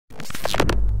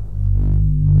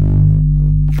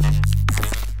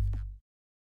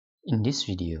this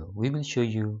video, we will show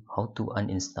you how to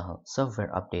uninstall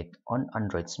software update on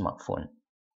Android smartphone.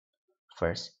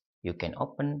 First, you can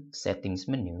open Settings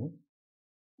menu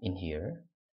in here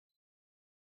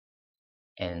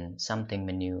and something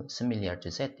menu similar to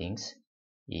Settings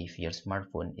if your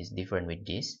smartphone is different with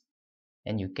this,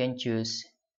 and you can choose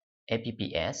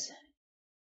apps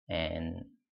and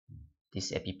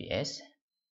this apps,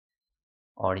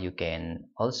 or you can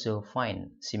also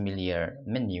find similar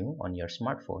menu on your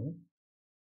smartphone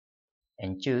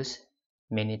and choose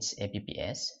manage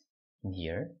apps in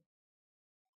here.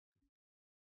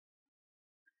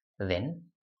 Then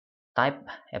type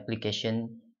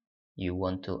application you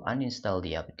want to uninstall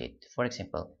the update. For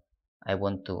example, I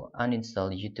want to uninstall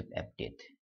YouTube update.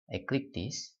 I click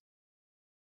this.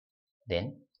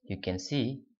 Then you can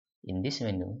see in this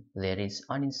menu there is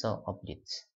uninstall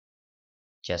updates.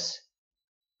 Just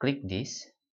click this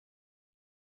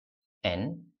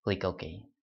and click OK.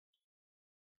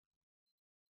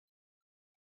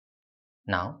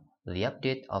 Now the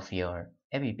update of your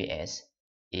apps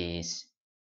is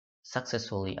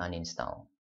successfully uninstalled.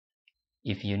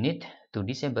 If you need to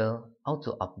disable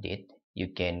auto update, you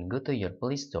can go to your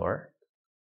Play Store,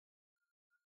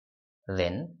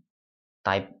 then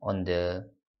type on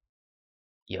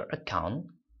your account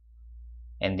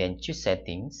and then choose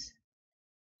settings,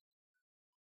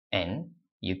 and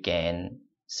you can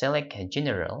select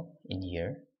general in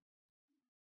here.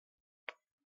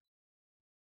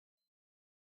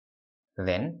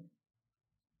 Then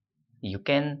you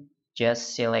can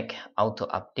just select auto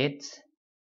updates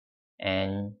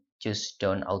and choose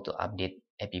don't auto update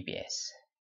apps.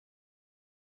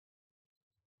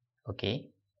 Okay,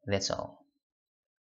 that's all.